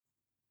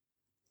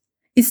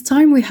It's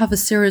time we have a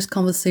serious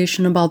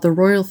conversation about the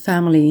royal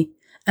family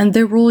and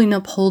their role in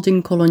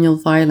upholding colonial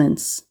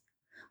violence.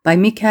 By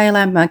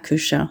Michaela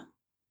Makusha.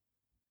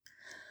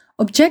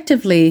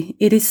 Objectively,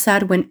 it is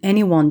sad when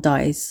anyone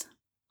dies.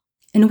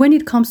 And when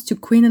it comes to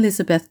Queen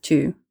Elizabeth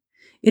II,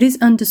 it is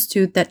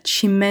understood that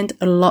she meant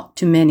a lot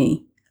to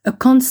many, a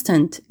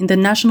constant in the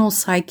national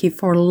psyche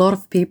for a lot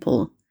of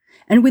people,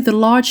 and with a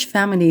large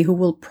family who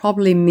will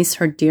probably miss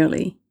her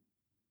dearly.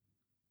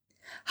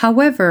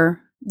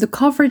 However, the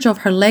coverage of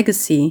her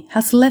legacy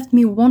has left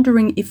me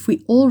wondering if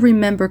we all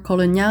remember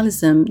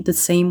colonialism the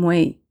same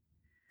way.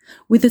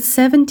 With a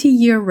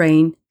 70-year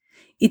reign,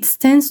 it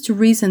stands to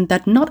reason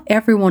that not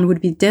everyone would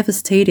be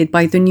devastated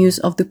by the news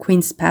of the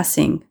Queen's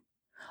passing,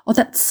 or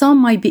that some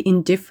might be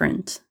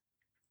indifferent.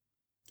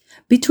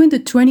 Between the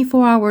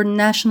 24-hour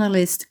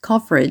nationalist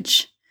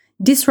coverage,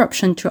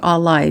 disruption to our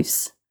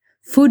lives,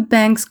 food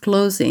banks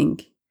closing,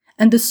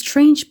 and the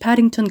strange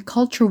Paddington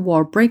culture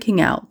war breaking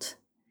out,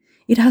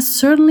 it has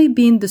certainly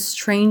been the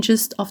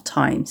strangest of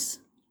times.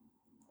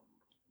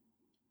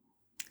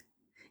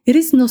 It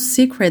is no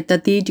secret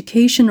that the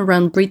education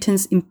around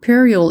Britain's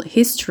imperial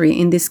history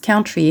in this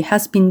country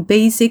has been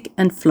basic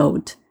and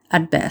flawed,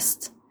 at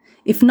best,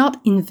 if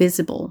not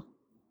invisible.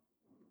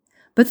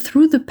 But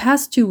through the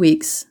past 2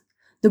 weeks,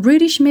 the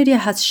British media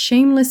has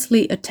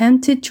shamelessly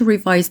attempted to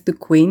revise the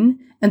Queen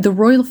and the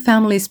royal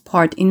family's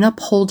part in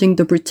upholding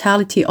the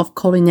brutality of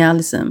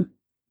colonialism.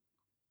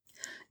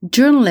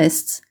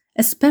 Journalists,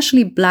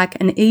 especially Black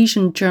and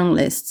Asian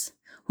journalists,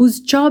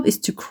 whose job is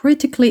to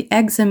critically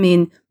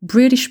examine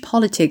British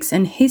politics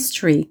and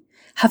history,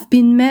 have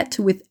been met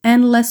with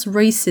endless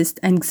racist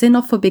and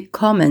xenophobic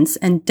comments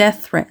and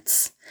death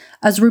threats,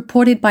 as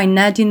reported by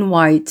Nadine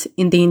White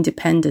in The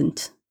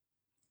Independent.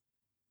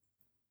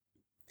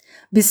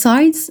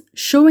 Besides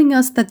showing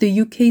us that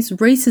the UK's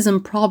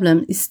racism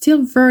problem is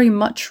still very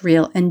much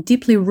real and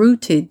deeply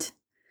rooted,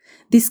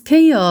 this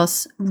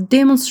chaos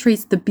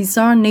demonstrates the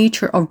bizarre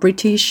nature of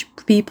British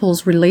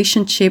people's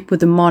relationship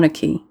with the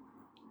monarchy.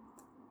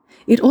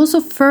 It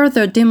also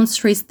further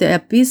demonstrates the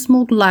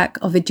abysmal lack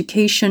of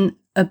education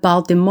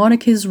about the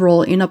monarchy's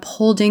role in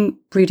upholding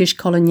British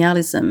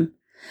colonialism,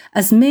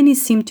 as many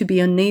seem to be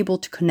unable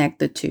to connect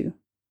the two.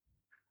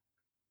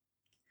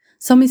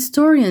 Some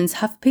historians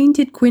have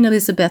painted Queen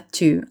Elizabeth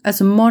II as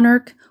a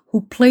monarch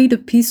who played a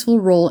peaceful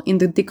role in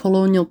the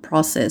decolonial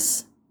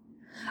process.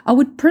 I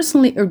would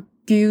personally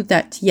argue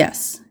that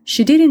yes,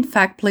 she did in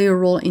fact play a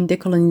role in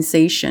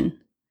decolonization,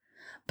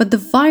 but the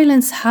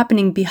violence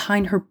happening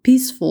behind her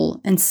peaceful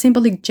and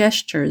symbolic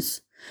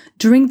gestures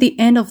during the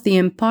end of the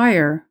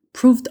empire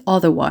proved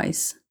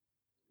otherwise.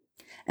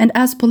 And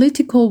as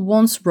Politico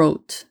once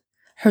wrote,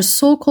 her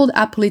so-called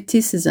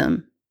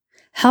apoliticism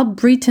helped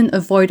Britain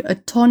avoid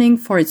atoning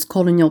for its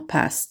colonial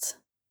past.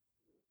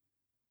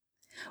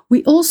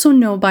 We also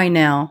know by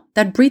now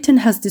that Britain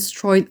has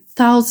destroyed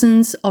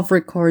thousands of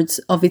records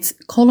of its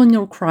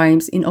colonial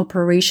crimes in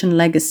Operation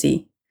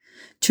Legacy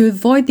to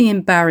avoid the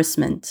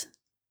embarrassment.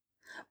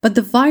 But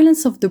the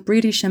violence of the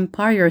British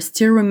Empire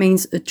still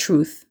remains a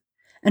truth,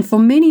 and for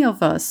many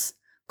of us,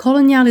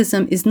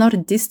 colonialism is not a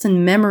distant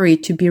memory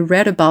to be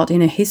read about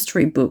in a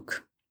history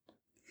book.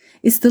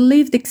 It's the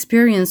lived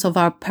experience of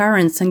our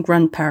parents and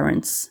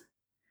grandparents.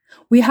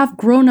 We have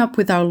grown up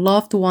with our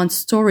loved ones'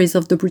 stories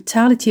of the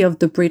brutality of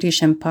the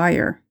British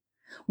Empire.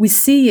 We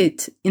see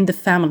it in the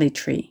family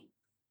tree.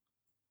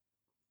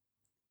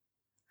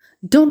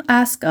 Don't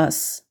ask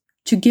us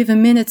to give a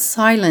minute's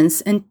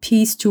silence and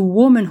peace to a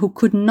woman who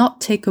could not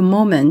take a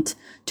moment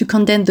to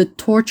condemn the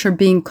torture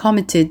being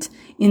committed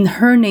in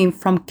her name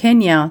from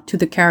Kenya to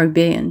the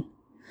Caribbean.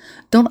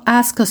 Don't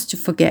ask us to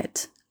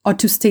forget or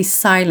to stay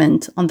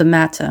silent on the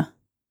matter.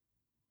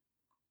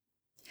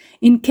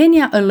 In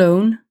Kenya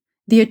alone,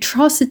 the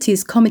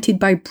atrocities committed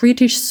by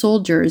British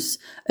soldiers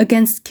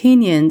against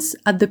Kenyans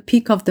at the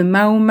peak of the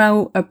Mau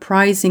Mau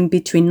uprising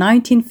between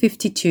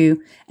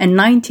 1952 and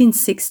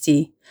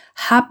 1960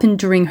 happened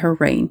during her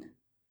reign.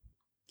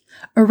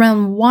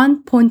 Around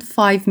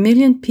 1.5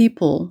 million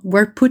people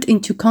were put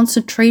into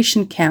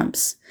concentration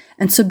camps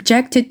and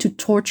subjected to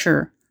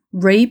torture,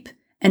 rape,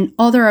 and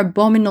other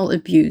abominable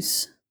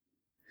abuse.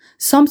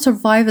 Some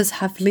survivors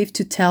have lived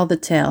to tell the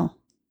tale.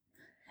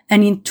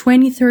 And in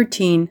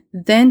 2013,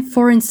 then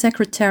Foreign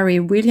Secretary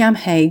William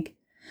Hague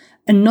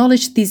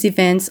acknowledged these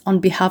events on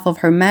behalf of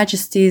Her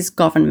Majesty's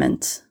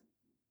government.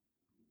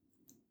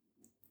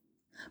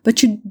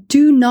 But you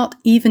do not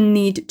even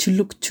need to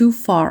look too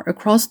far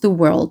across the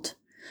world.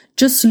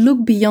 Just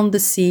look beyond the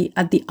sea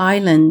at the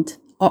island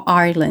or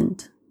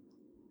Ireland.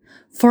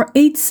 For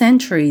 8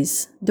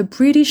 centuries, the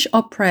British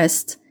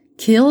oppressed,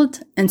 killed,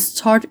 and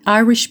starved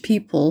Irish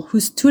people who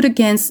stood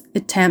against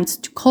attempts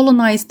to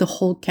colonize the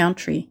whole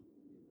country.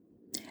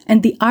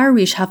 And the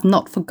Irish have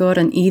not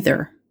forgotten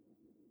either.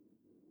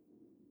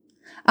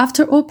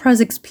 After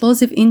Oprah's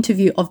explosive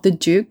interview of the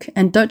Duke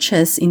and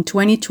Duchess in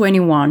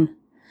 2021,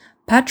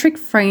 Patrick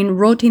Freyne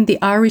wrote in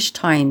the Irish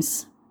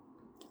Times,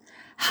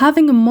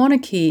 "Having a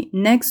monarchy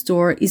next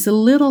door is a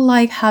little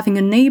like having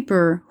a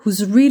neighbor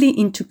who's really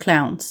into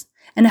clowns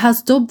and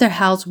has daubed their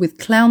house with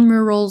clown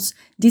murals,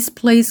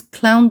 displays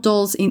clown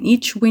dolls in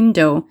each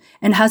window,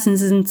 and has an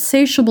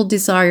insatiable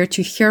desire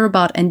to hear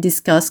about and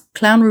discuss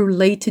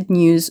clown-related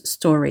news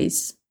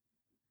stories.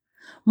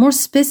 More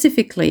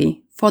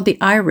specifically, for the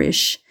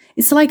Irish,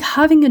 it's like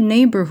having a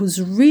neighbor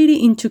who's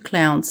really into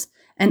clowns,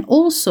 and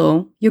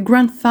also your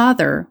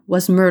grandfather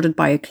was murdered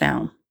by a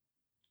clown.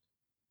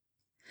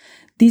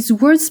 These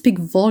words speak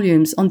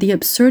volumes on the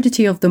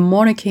absurdity of the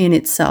monarchy in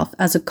itself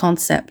as a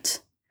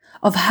concept,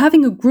 of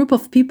having a group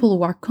of people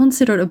who are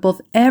considered above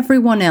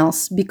everyone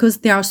else because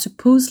they are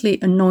supposedly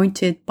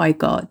anointed by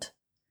God.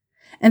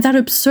 And that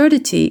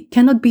absurdity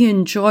cannot be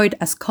enjoyed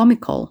as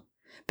comical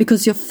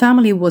because your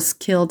family was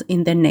killed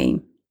in their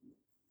name.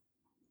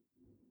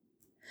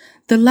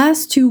 The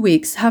last 2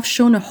 weeks have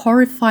shown a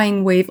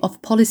horrifying wave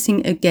of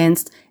policing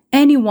against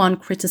anyone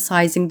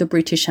criticizing the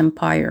British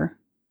Empire.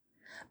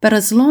 But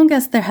as long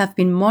as there have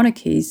been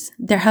monarchies,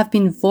 there have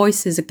been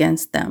voices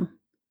against them.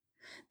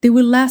 They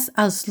will last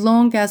as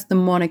long as the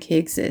monarchy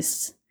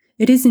exists.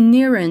 It is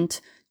inherent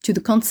to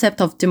the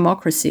concept of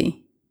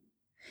democracy.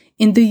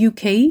 In the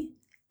UK,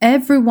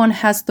 everyone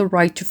has the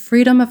right to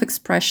freedom of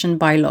expression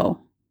by law.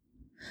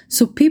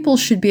 So people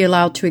should be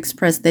allowed to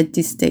express their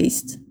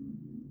distaste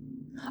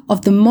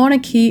of the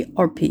monarchy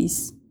or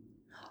peace,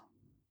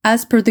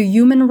 as per the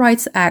Human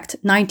Rights Act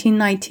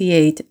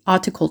 1998,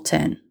 Article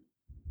 10.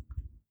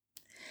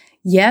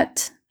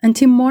 Yet,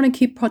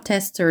 anti-monarchy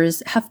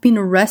protesters have been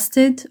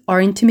arrested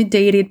or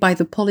intimidated by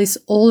the police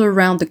all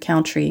around the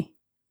country.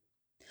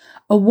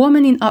 A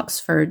woman in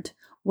Oxford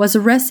was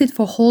arrested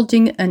for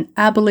holding an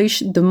 "Abolish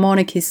the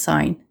Monarchy"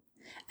 sign,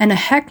 and a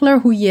heckler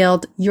who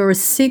yelled, "You're a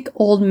sick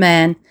old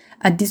man,"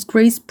 at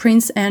disgraced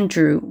Prince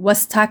Andrew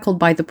was tackled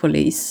by the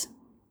police.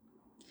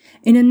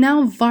 In a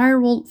now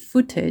viral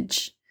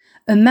footage,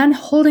 a man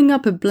holding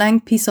up a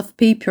blank piece of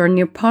paper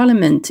near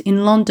Parliament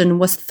in London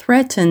was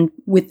threatened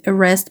with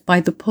arrest by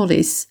the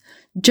police,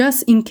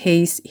 just in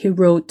case he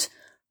wrote,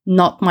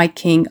 "Not my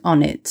king"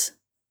 on it.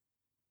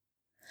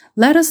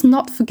 Let us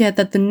not forget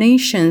that the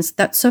nations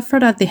that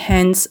suffered at the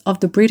hands of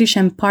the British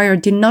Empire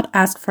did not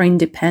ask for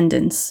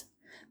independence.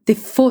 They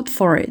fought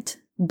for it,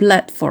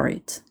 bled for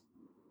it.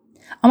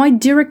 Am I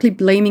directly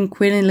blaming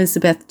Queen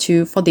Elizabeth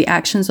II for the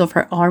actions of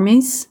her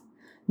armies?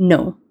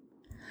 No.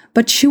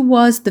 But she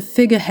was the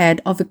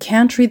figurehead of a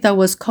country that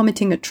was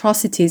committing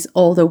atrocities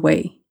all the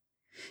way.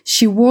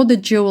 She wore the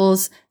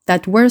jewels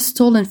that were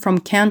stolen from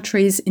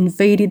countries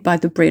invaded by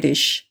the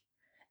British.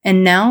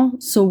 And now,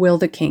 so will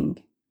the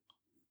king.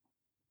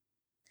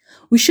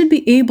 We should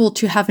be able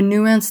to have a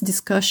nuanced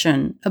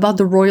discussion about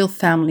the royal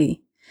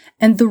family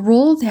and the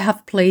role they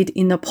have played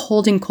in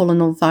upholding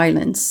colonial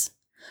violence,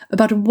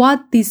 about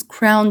what these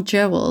crown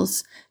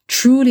jewels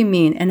truly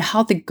mean and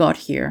how they got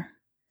here.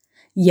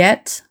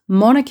 Yet,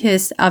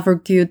 monarchists have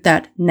argued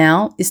that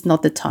now is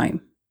not the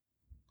time.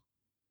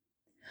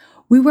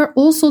 We were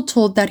also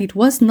told that it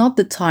was not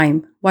the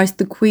time whilst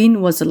the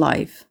Queen was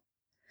alive.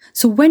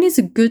 So when is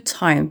a good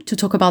time to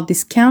talk about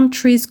this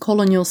country's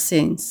colonial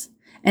sins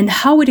and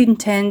how it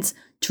intends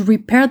to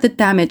repair the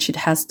damage it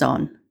has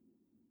done?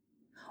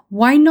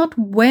 Why not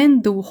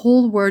when the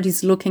whole world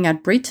is looking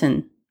at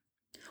Britain?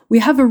 We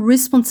have a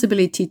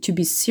responsibility to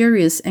be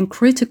serious and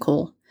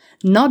critical,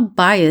 not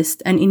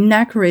biased and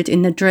inaccurate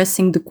in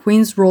addressing the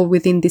Queen's role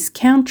within this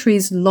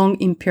country's long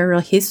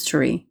imperial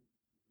history.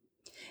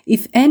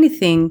 If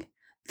anything,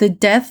 the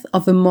death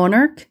of a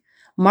monarch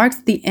marks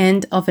the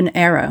end of an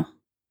era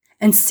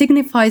and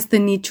signifies the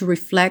need to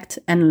reflect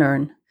and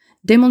learn,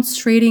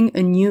 demonstrating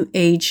a new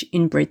age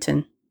in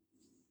Britain.